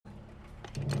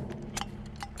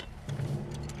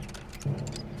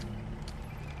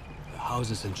The house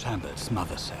is in shambles,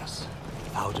 Mother says.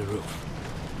 Without a roof.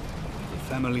 The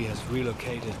family has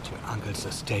relocated to Uncle's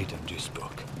estate in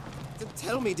Duisburg. Then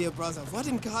tell me, dear brother, what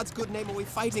in God's good name are we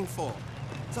fighting for?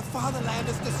 The fatherland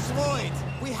is destroyed!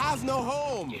 We have no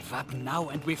home! Give up now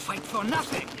and we fight for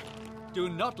nothing! Do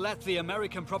not let the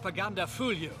American propaganda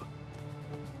fool you.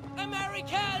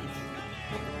 Americans!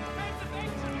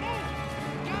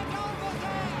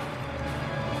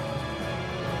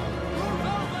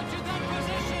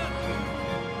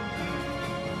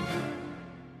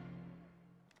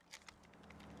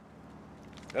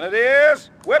 Grenadiers!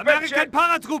 Weapon American check!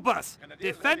 paratroopers!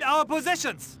 Defend our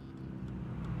positions!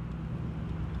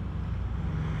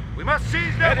 We must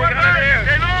seize their weapons!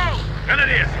 Stay low!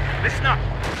 Grenadiers, listen up!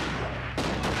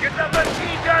 Get the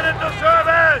machine gun into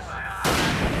service!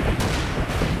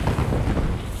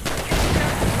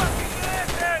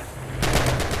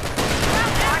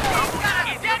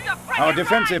 Our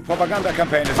defensive propaganda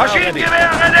campaign is now ready.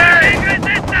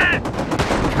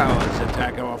 Cowards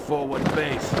attack our forward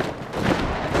base.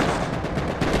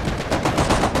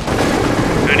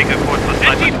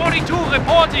 NV42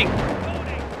 reporting!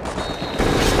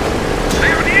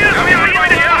 Pioneers, we are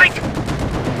going to fight!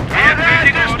 Our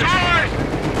building destroyed!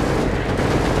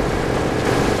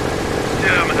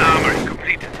 German armory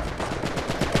completed.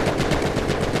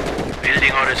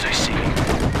 Building orders received.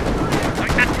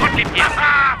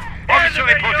 Officer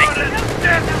reporting.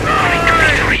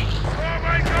 Victory!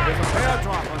 There's a fire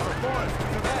drop on the forest to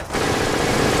the west.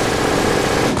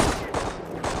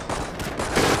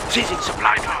 Seizing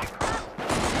supply drop.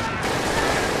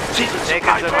 Seizing Take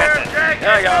supply the drop. weapon.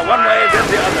 Yeah, one way, then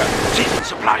the other. Seizing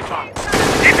supply drop.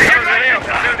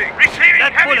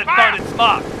 That bullet found its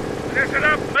mark! Listen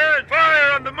up, men!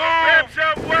 Fire on the move! Grab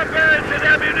some weapons and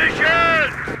ammunition!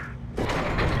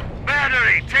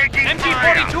 Battery taking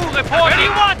MG42 reporting! Where do you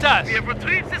want us? We have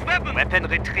retrieved this weapon! Weapon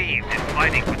retrieved in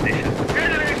fighting position.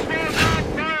 Enemy small down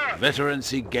fire!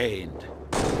 Veterancy gained.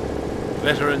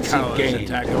 Veterancy gained.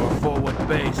 Attack our forward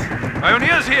base.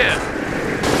 Pioneers here!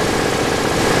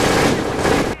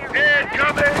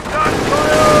 Incoming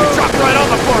gunfire! Dropped right on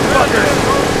the poor fuckers!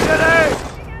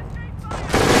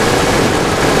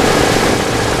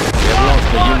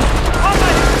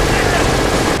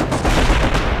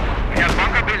 We have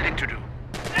bunker building to do.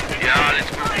 Yeah,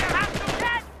 let's move.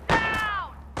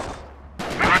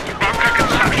 We want to bunker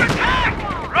construction.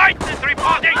 Right, is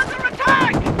reporting! Under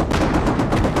attack!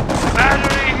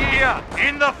 Battery here!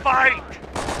 In the fight!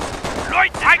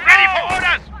 Leutnant, I'm ready for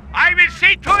orders! I will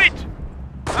see to it!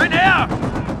 Ein Herr!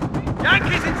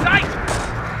 Yankees in sight!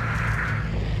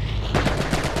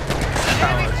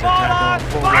 Cowards attack our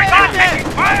forward Fire! base.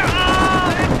 Fire!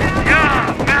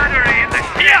 Yeah, battery in the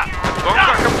Here!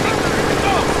 bunker complete.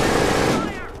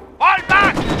 Fall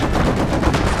back!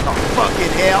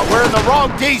 Fucking hell, we're in the wrong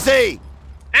DC!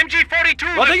 MG42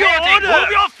 What are your reporting. orders? Move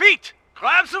your feet!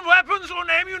 Grab some weapons and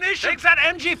ammunition! Take that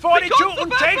MG42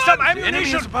 and take some ammunition! The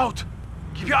enemy is about!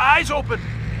 Keep your eyes open!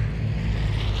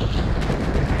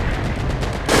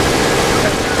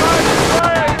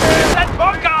 Get that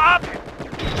bunker up!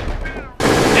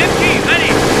 MG,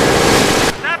 ready!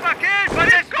 Sniper killed, but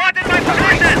they spotted my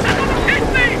position! Hit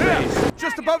me!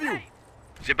 Just above you.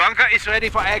 The bunker is ready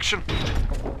for action.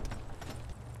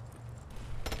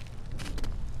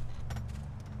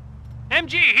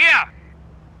 MG, here!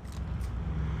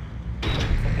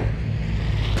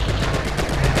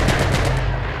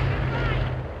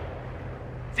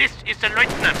 This is the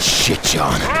Lieutenant. Shit,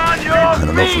 John. On your I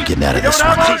don't know if we're getting out of this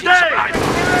one.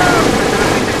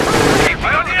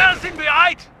 Pioneers in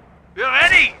behind! We're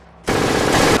ready!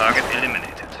 Target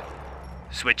eliminated.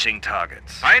 Switching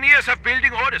targets. Pioneers have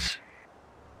building orders.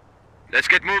 Let's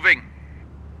get moving.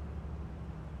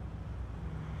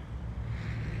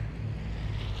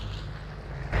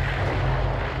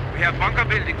 We have bunker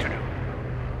building to do.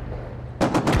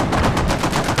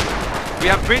 We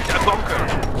have built a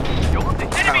bunker.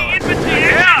 Enemy infantry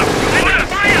here! Open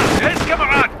fire! Yes,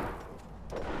 Kamerad!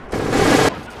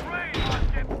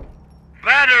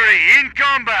 Battery in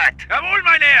combat. Jawohl,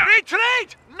 mein Herr!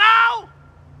 Retreat! Now!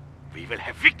 We will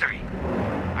have victory.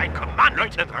 I command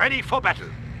Lieutenant ready for battle.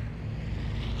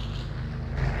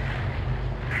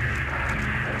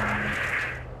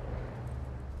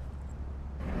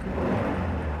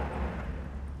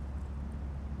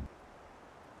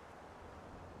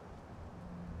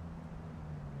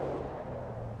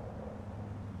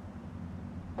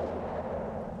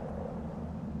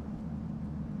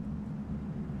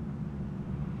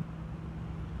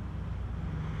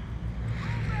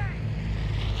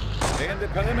 Stay in the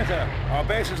perimeter. Our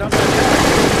base is under attack.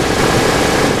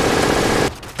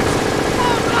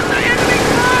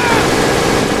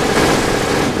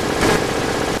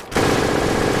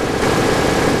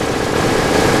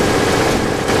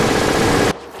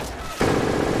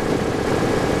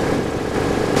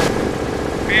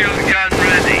 Field gun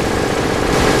ready.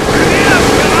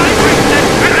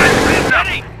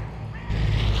 Ready!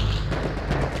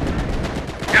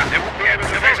 Yeah, they won't be able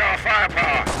to face our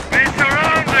firepower. We're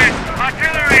surrounded.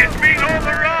 Artillery is being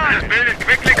overrun. Just build it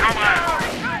quickly,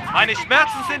 comrades. Meine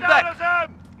Schmerzen sind weg.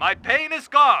 My pain is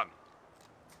gone.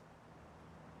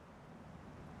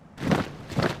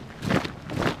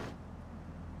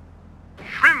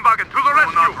 Schwimmwagen to the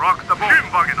rescue. Do not rock the boat.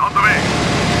 Schwimmwagen on the way.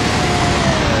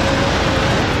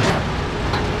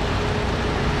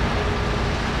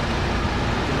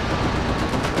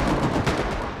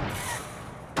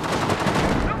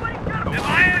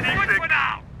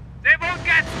 They won't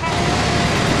get smoked.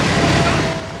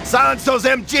 Silence those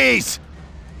MGs!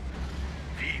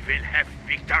 We will have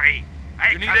victory.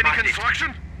 You need any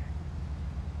construction?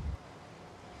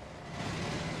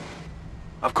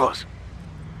 Of course.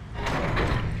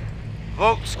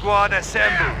 Volk squad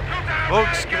assembled.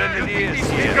 Volk's grenadiers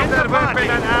here. Get that weapon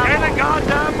and ammo! Get a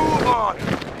goddamn move on!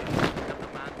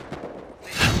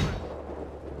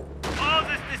 All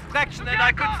this distraction and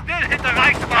I could still hit the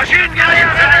Reichsmark. Machine gun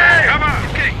ready! Come on!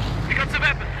 Okay, we got the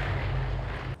weapon.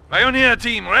 Pioneer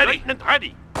team, ready? Lieutenant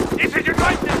ready. This is your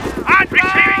lieutenant! I'm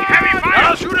receiving heavy fire!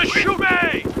 Now shoot me!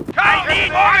 I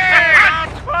need fire!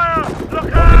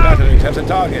 Rocket batteries have the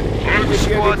target. Squad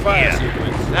Initiating fire here. sequence.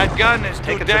 That gun is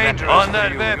too dangerous On that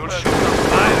for you. weapon. You'll shoot a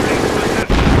firing position.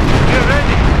 We're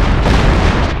ready.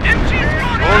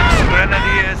 Volk's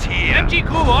grenadiers here. MG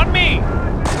crew on me!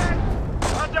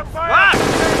 Under fire!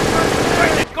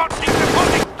 It got me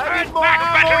supporting! Turn back,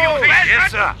 battle you feet!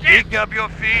 Yes, sir. Dig up your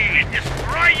feet. We'll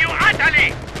destroy you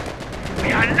utterly!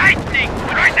 We are lightning!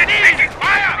 Taking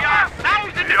fire! We are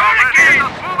thousand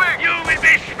hurricanes! You will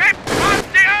be swept from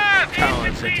the earth!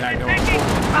 Cowards attack our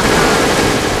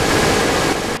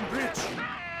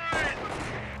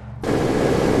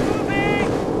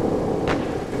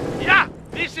Yeah!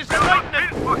 This is the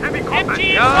lieutenant! MG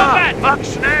in Ja, combat! mach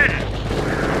schnell.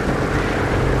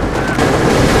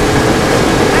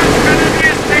 Enemy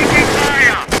is taking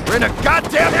fire! We're in a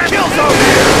goddamn kill zone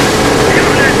here!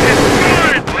 Unit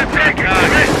destroyed! We're taking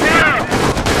fire!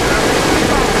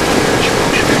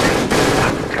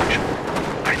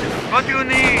 What do you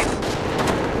need?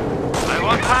 I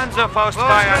want Panzerfaust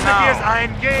fire now. Are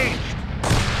engaged.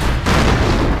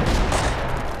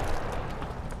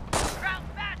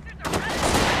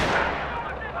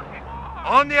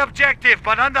 On the objective,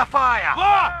 but under fire.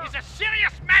 War is a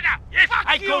serious matter! Yes,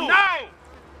 I go now!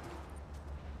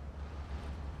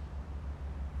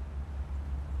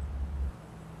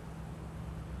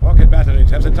 Rocket batteries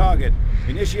have the target.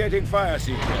 Initiating fire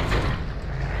sequence.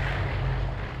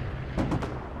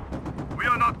 We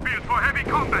are not built for heavy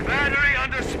combat! Battery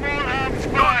under small arms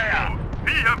fire!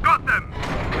 We have got them!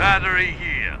 Battery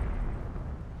here.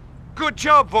 Good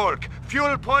job, Volk.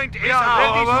 Fuel point is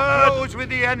ready to close with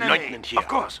the enemy. Lieutenant here. Of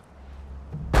course!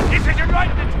 This is your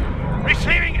lieutenant!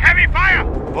 Receiving heavy fire!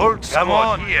 Volk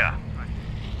squad here.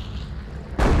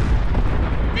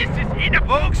 This is Volk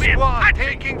inappropriate! squad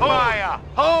taking fire.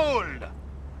 Hold!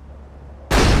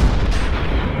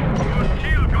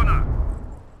 Kill gunner!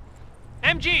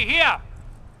 MG here!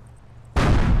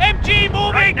 MG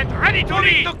moving! Lieutenant ready to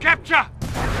lead! To capture!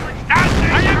 Stand I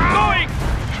am going!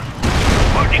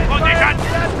 Holding position!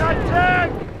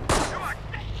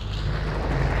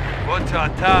 What's our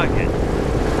target?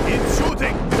 Keep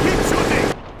shooting! Keep shooting!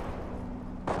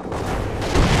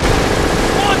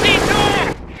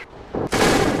 42!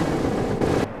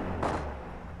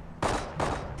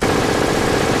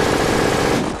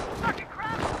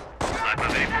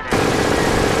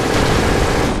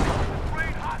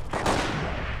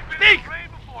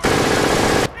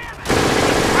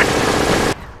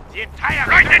 The entire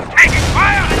lieutenant taking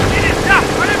fire! It is done!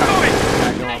 What am I doing?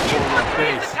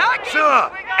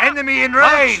 Sir, enemy in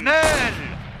range. Schnell!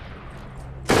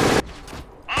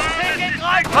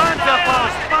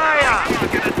 Panzerfaust fire!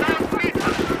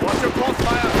 Watch your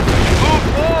crossfire! Move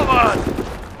forward!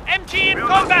 MG in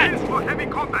combat! For heavy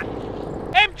combat!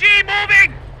 MG moving!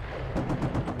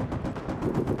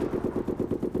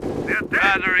 They're dead!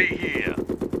 Battery here.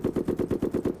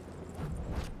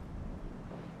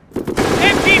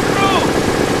 MG crew!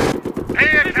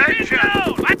 Pay attention!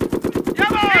 What?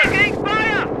 Taking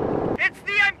fire! It's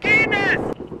the Anguinus!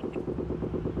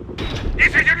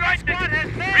 This is your lieutenant!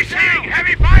 Receiving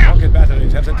heavy fire! Rocket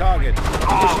batteries have the target.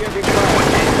 Initiating fire.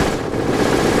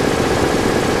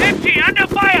 MG under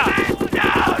fire!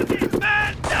 Down!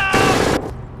 Man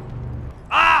down!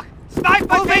 Ah!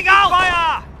 Sniper taking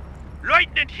fire!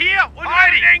 Lieutenant here!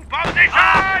 Holding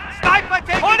position! Sniper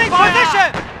taking fire!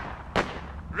 Position!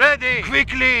 Ready!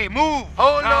 Quickly, move!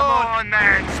 Hold Come on,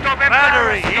 man! Stop it!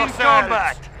 Battery in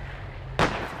combat!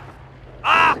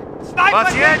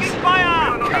 Was jetzt?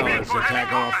 Cowards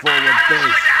attack our forward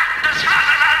base.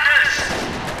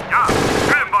 Ja,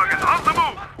 Schönwagen, on the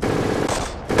move!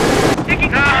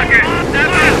 Taking target!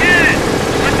 Never again!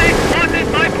 But they spotted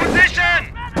my position!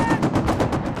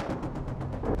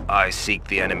 I seek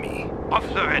the enemy.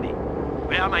 Officer ready.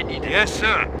 Where am I needed? Yes,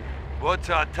 sir. What's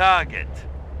our target?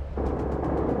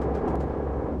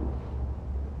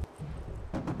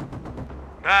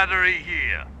 Battery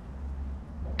here.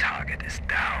 Target is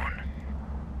down.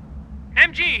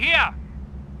 MG, here!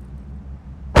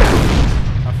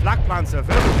 A Flakpanzer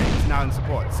Wilhelm is now in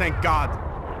support. Thank God.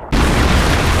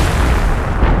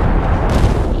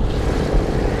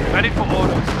 Ready for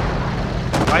orders.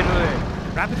 Right away.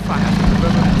 Rapid fire from the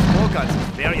river and small guns is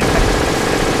very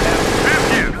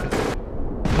effective.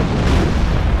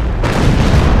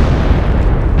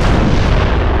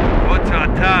 What's our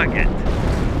target?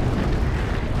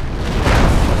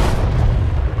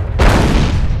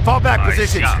 Fall back I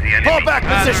positions! see the enemy. Fall back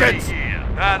Battery positions! here.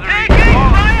 Battery Taking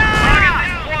on.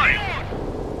 fire!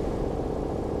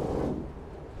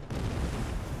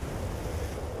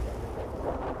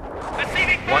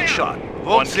 Receiving fire! One shot. One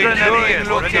Volks kill. Grenadiers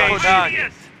looking for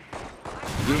target.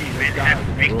 We will have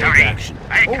victory! I OPs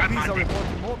are command it!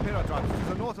 reporting more paradrops to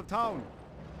the north of town.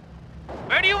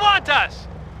 Where do you want us?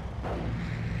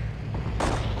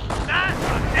 Down!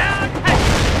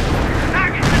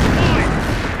 Target destroyed!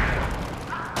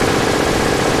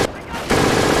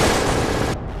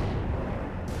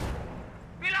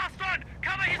 We lost one!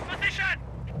 Cover his position!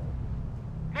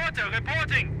 Mortar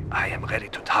reporting! I am ready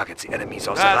to target the enemies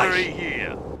of the Battery Reich.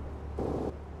 here.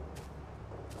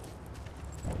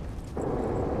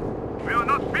 We are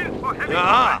not built for heavy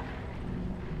Ja.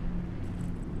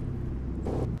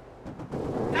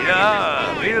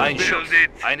 Ja, we'll Ein build Schuss,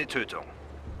 it. eine Tötung.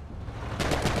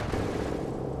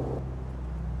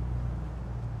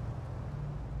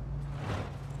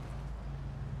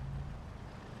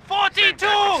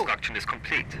 Construction is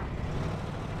complete.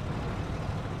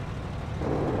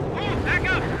 Oh, back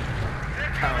up!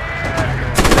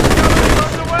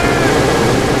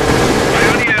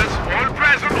 Pioneers, all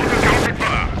present on the counter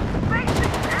fire.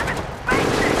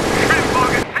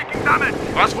 Schönwagen taking damage!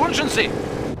 Was wünschen Sie?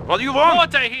 What do you want?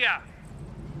 Mortar here!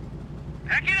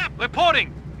 Pack it up!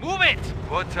 Reporting! Move it!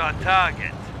 What's our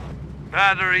target?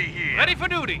 Battery here. Ready for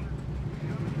duty!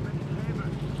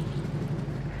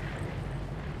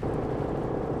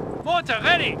 Mortar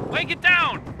ready! Break it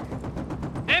down!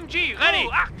 MG ready!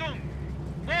 Oh, Achtung!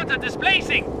 Mortar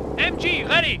displacing! MG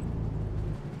ready!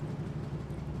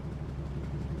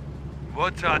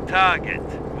 What's our target?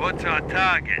 What's our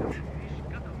target?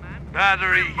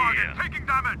 Battery here. Taking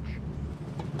damage!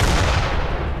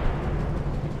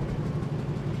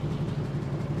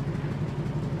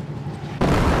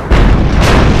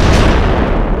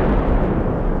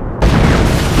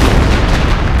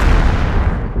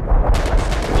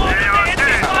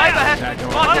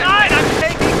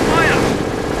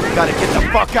 Gotta get the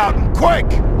fuck out and quick!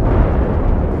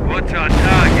 What's our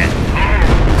target?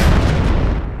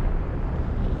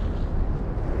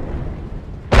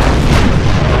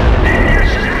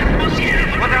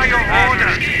 What are your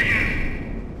orders?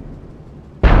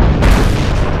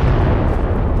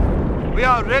 We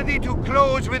are ready to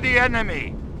close with the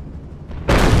enemy.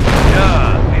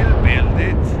 Yeah, we'll build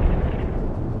it.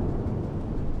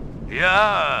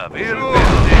 Yeah, we'll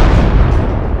build it.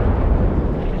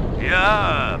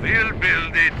 Yeah, we'll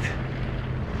build it.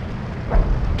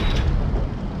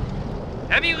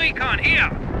 Heavy recon here!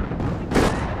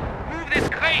 Move this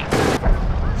crate!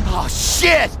 Oh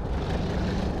shit!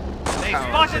 They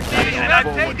spotted me and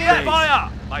I'm taking fire!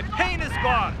 My pain is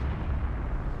gone!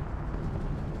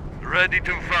 Ready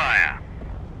to fire.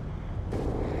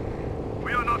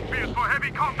 We are not built for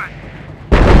heavy combat!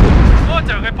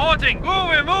 Mortar reporting! Go,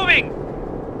 we're moving!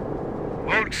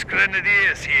 Volks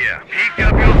Grenadiers here. Pick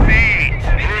up your feet.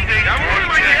 Moving to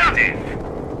objective.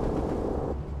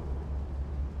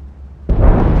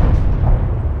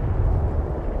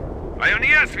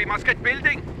 Pioneers, we must get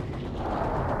building!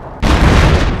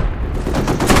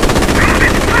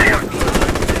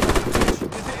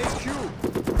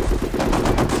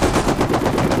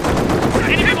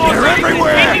 Enemy mortar! They're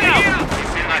everywhere! Taking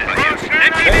out!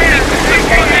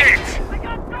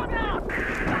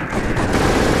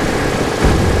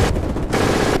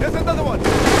 There's another one!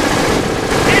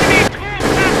 Enemy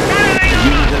troops are firing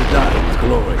on us!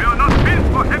 Glory. We are not built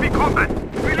for heavy combat!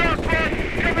 We lost one!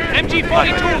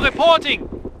 MG-42 reporting!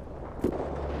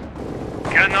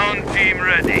 Cannon team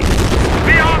ready.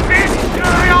 We are built!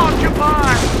 We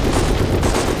occupy!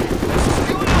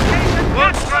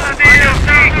 Volks Grenadiers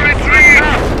now retreat.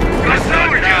 What's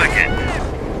our target?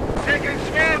 Taking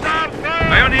small down!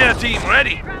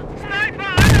 ready.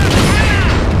 Sniper,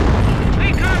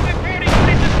 recon reporting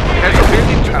unit destroyed. There's a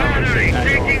building tower.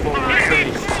 Taking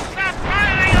fire. Stop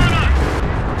firing on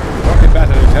us. Rocket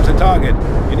batteries have the target.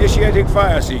 Initiating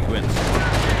fire sequence.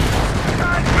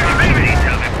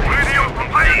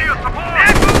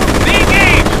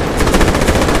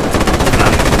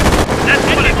 That's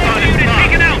bullet time unit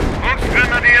taken out. Box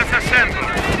grenadiers assembled.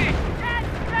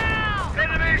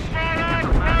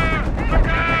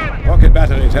 Rocket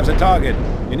batteries have the target.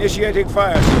 Initiating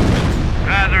fire sequence.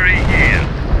 Battery here.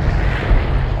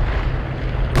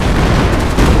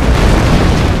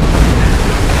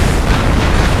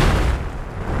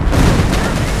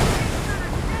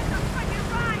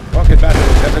 Rocket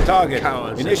batteries have the target.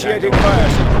 Initiating fire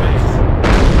sequence.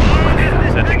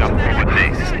 Setting up forward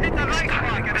base.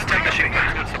 Establishing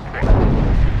medical support.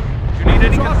 You need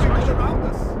any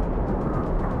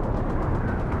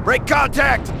Break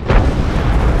contact!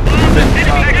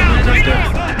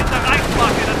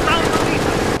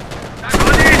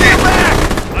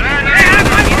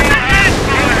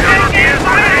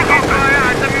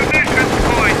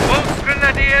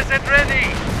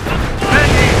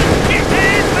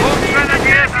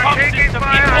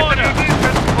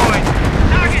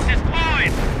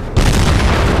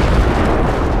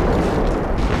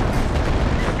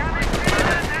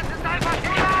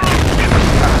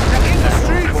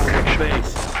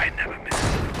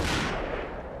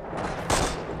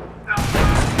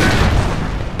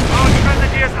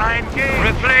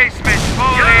 Replacement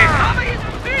falling! Cover his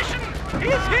position!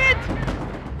 He's hit!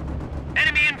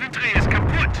 Enemy infantry is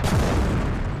kaputt!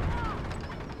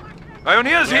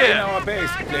 Pioneers They're in here! our base.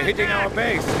 They're hitting our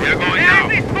base. We're going now!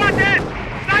 Enemy spotted!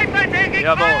 Sniper taking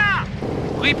Jawohl. fire!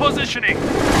 Repositioning!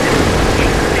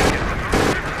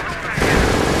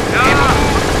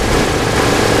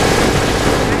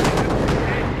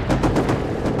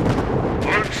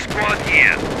 Whole squad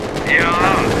here!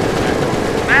 Yeah!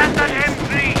 Man that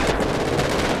M3!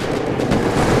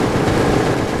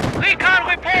 Recon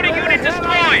reporting unit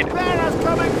destroyed!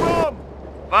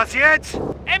 Was jetzt?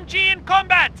 MG in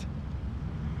combat!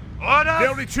 Order!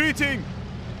 They're retreating!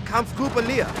 Kampfgruppe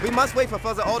Lear, we must wait for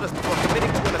further orders before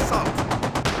committing to an assault.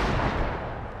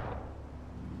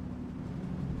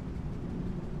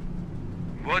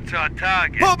 What's our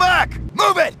target? Pull back!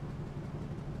 Move it!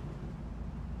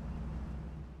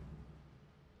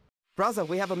 Brother,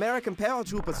 we have American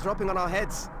paratroopers dropping on our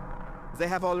heads. They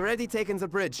have already taken the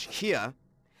bridge, here,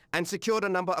 and secured a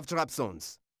number of drop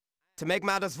zones. To make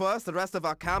matters worse, the rest of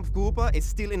our Kampfgruppe is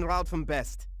still en route from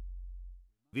Best.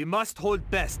 We must hold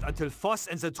Best until Voss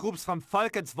and the troops from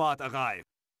Falkensward arrive.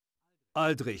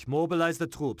 Aldrich, mobilize the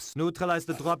troops, neutralize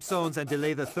the drop zones and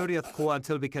delay the 30th Corps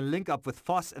until we can link up with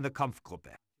Voss and the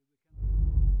Kampfgruppe.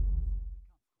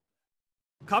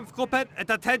 Kampfgruppe, at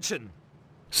attention!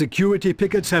 Security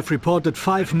pickets have reported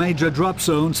 5 major drop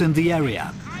zones in the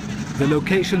area. The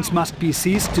locations must be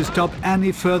seized to stop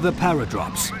any further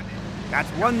paradrops. That's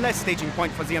one less staging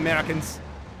point for the Americans.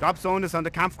 Drop zone is under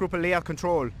Kampfgruppe Lear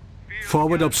control.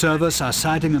 Forward observers are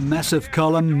sighting a massive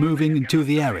column moving into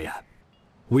the area.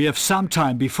 We have some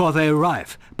time before they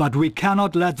arrive, but we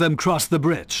cannot let them cross the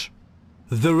bridge.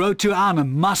 The road to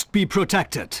Arnhem must be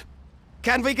protected.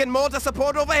 Can we get mortar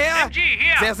support over here? MG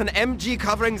here! There's an MG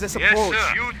covering this Yes, approach.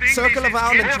 sir. You think Circle this is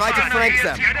around and getting try to fire? flank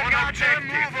them. On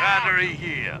objective. Battery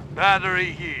here.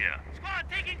 Battery here. Squad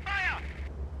taking fire!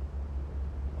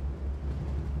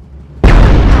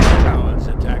 Cowards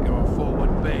attack our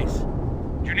forward base.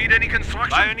 Do you need any construction?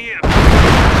 Pioneer!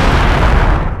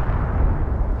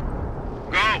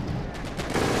 Go.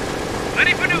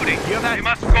 Ready for duty! We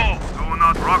must go. Do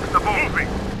not rock the boat.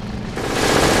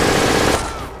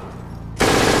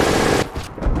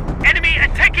 Enemy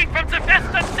attacking from the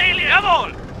western salient!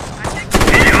 Jawohl!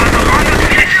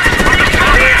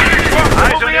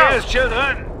 Eyes on ears,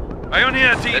 children!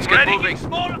 Pioneer team, Let's ready? moving.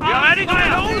 Small We are ready to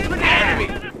close with the enemy!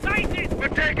 We're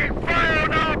taking fire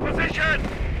on our position.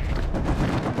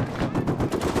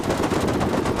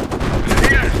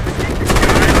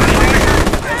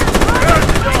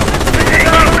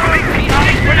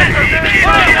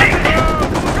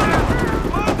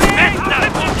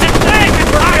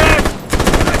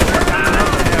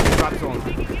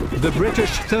 The British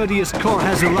 30th Corps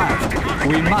has arrived.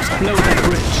 We must blow that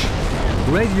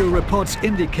bridge. Radio reports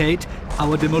indicate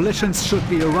our demolitions should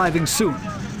be arriving soon.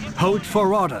 Hold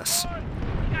for orders.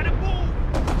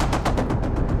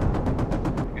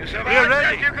 You survive.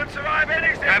 ready. You can survive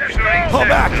anything. Capturing. Pull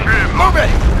back! Move it!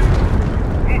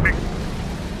 Moving.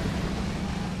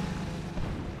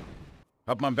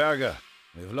 Hauptmann Berger,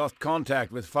 we've lost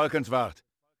contact with Falkensward.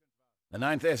 The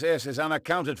 9th SS is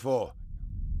unaccounted for.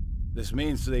 This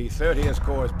means the 30th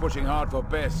Corps is pushing hard for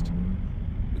best.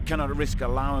 We cannot risk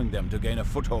allowing them to gain a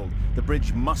foothold. The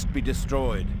bridge must be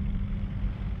destroyed.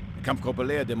 The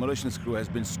Kampfgruppe demolitions crew has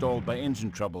been stalled by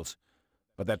engine troubles,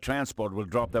 but their transport will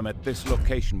drop them at this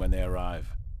location when they arrive.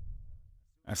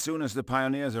 As soon as the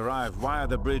pioneers arrive, wire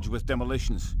the bridge with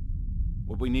demolitions.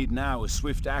 What we need now is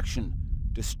swift action.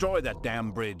 Destroy that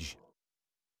damn bridge.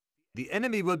 The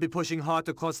enemy will be pushing hard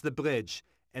across the bridge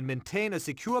and maintain a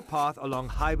secure path along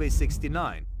Highway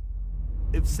 69.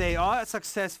 If they are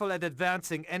successful at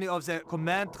advancing any of their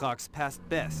command trucks past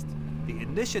Best, the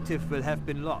initiative will have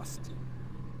been lost.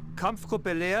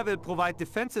 Kampfgruppe Leer will provide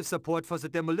defensive support for the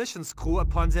demolitions crew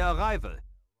upon their arrival.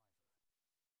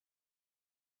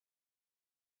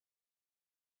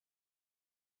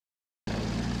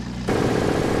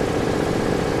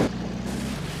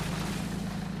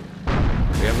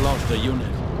 We have lost a unit.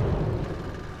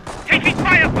 Taking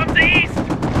fire from the east!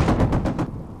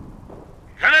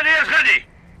 Grenadiers ready!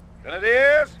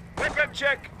 Grenadiers, weapon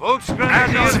check!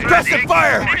 Suppress the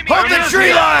fire! Hold the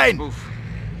tree line! Move.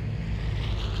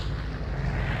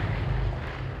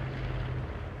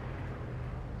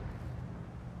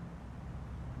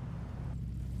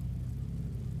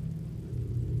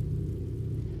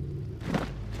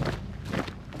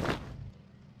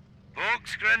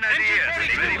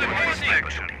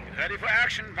 Grenadiers, Ready for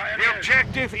action, pioneers. The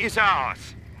objective is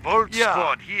ours. Volt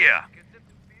squad here.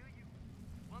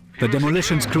 The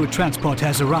demolitions crew transport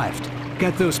has arrived.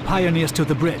 Get those pioneers to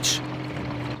the bridge.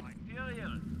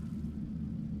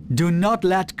 Do not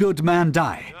let good men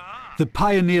die. The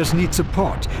pioneers need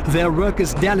support. Their work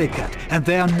is delicate and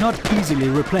they are not easily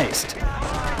replaced.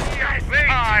 Yes,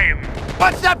 time!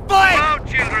 Watch that flank! Out,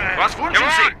 children! Was wünschen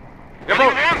Sie?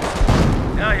 Jawohl!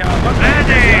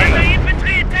 Ready!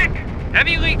 Infantry attack!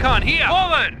 Heavy recon here!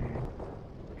 Forward!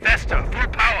 Faster, full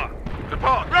power!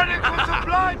 Report. Ready for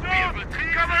supply drop!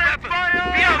 Cover and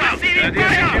fire! We are receiving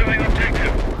fire! Securing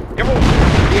objective. Jawohl.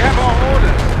 We have our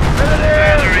orders.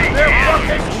 They're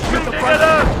fucking shooting at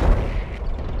us!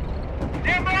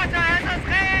 Their mortar has us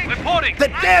rigged! Reporting! The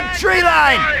damn tree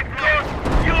line!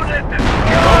 Unit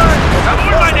destroyed!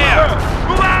 Jawohl, mein Herr!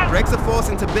 Move out! Break the force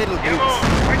into middle groups.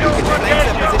 We You don't can forget flank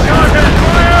their your position. target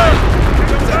fire!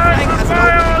 The flank has an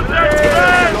opening. Take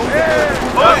them along the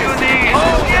border. All you need!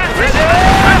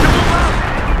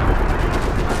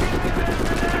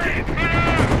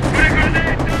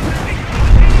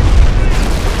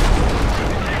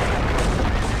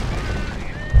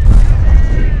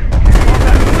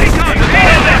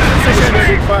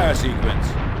 Initiating fire sequence.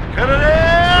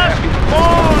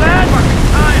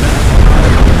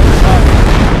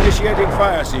 Initiating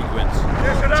fire sequence.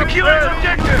 Secure its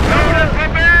objective! Load and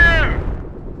prepare!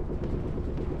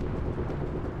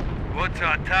 What's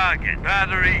our target?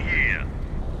 Battery here.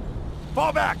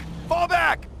 Fall back! Fall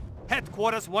back!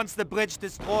 Headquarters wants the bridge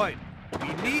destroyed. We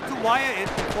need to wire it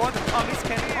before the commies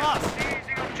can cross.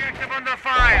 Seizing objective under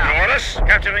fire! Orders.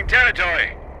 Capturing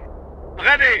territory.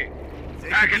 Ready.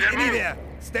 Target and move. there!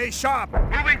 Stay sharp!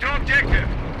 Moving to objective!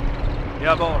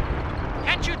 Jawohl.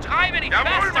 Can't you drive any Jawohl,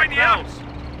 faster, mein Herr. Klaus?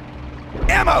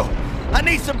 Ammo! I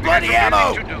need some bloody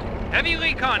ammo! Heavy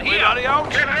recon here! Ready out?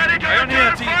 Get ready to Pioneer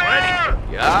return team, fire!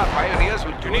 ready? Yeah, pioneers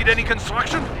will do. You need any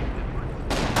construction?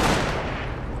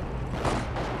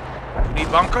 You need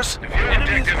bunkers? Your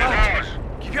objective is ours!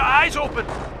 Keep your eyes open.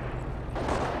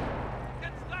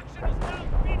 Construction is now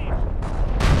finished!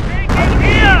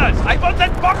 Years! I built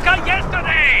that bunker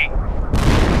yesterday!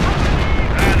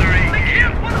 Battery!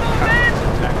 Secure for the movement!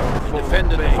 Defend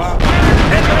the base.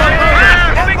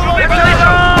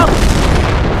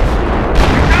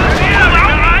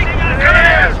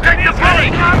 Take the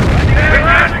flank!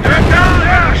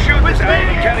 Shoot this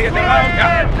enemy. Carry it around.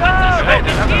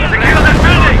 Secure that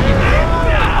building!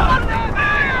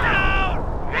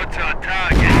 What's our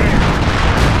target?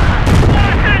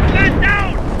 Let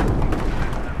down!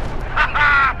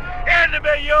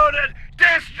 Enemy unit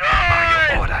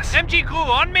destroyed! Orders. MG crew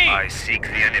on me! I seek the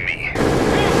enemy.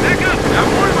 Back up!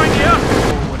 Jawohl, mein Herr.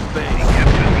 Forward base.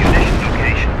 Capture munition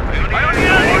location.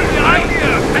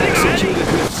 Executed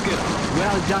with skill.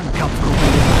 Well done, Kampfgruppe.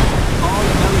 All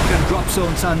American drop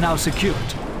zones are now secured.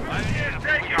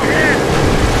 Take your hit!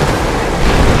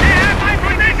 My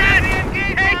position!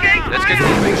 The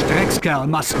enemy Dreckskerl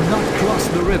must not cross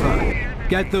the river.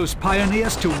 Get those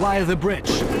pioneers to wire the bridge.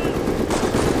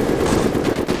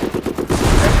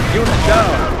 Unit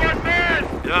down.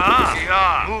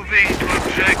 Yeah. Moving to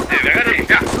objective. Ready?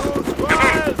 Yeah. Come on.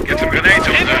 Get some grenades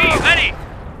over there. Ready!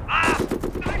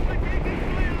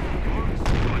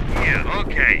 Here,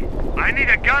 okay. I need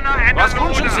a gunner and Was a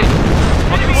wünschen loader. Sie?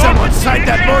 Someone sight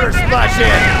that mortar splash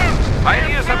in!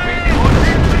 Pioneers have been orders.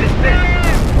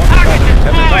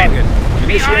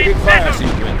 fire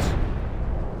sequence.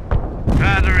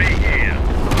 Battery here.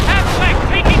 Halfback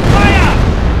taking fire!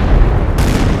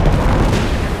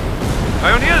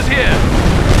 Pioneers here.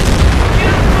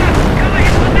 Coming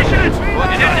in position. What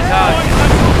is the target?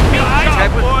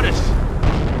 Check with orders.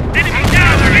 Enemy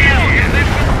battery here.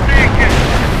 Position taken.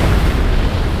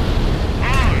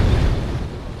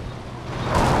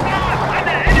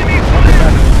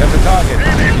 There's a target.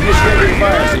 Initiating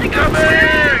fire sequence.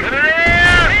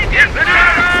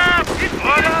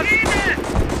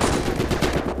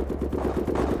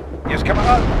 Yes,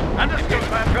 Kamerad. Understood.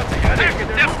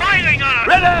 They're firing on us.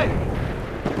 Ready!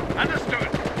 Understood.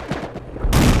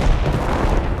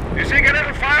 You think a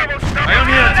little fire will stop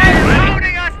Pioneers. They're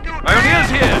holding us to Pioneers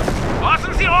here!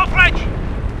 Passen Sie auf, Reich!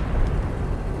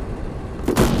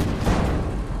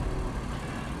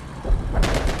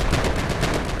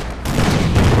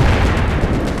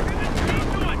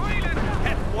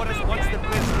 Headquarters wants the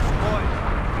bridge destroyed.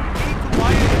 We need to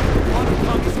wire it before the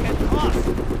Tommies can cross.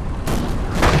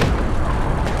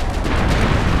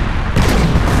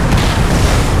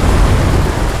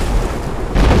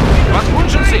 Was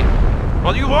wünschen Sie?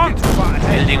 What do you want?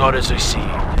 Building orders received.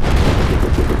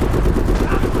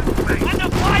 Under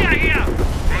fire here!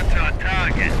 What's our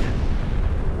target?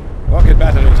 Rocket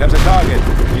batteries has a target.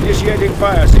 Initiating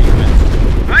fire sequence.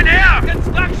 Right here!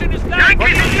 Construction is done!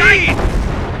 Yankees in sight!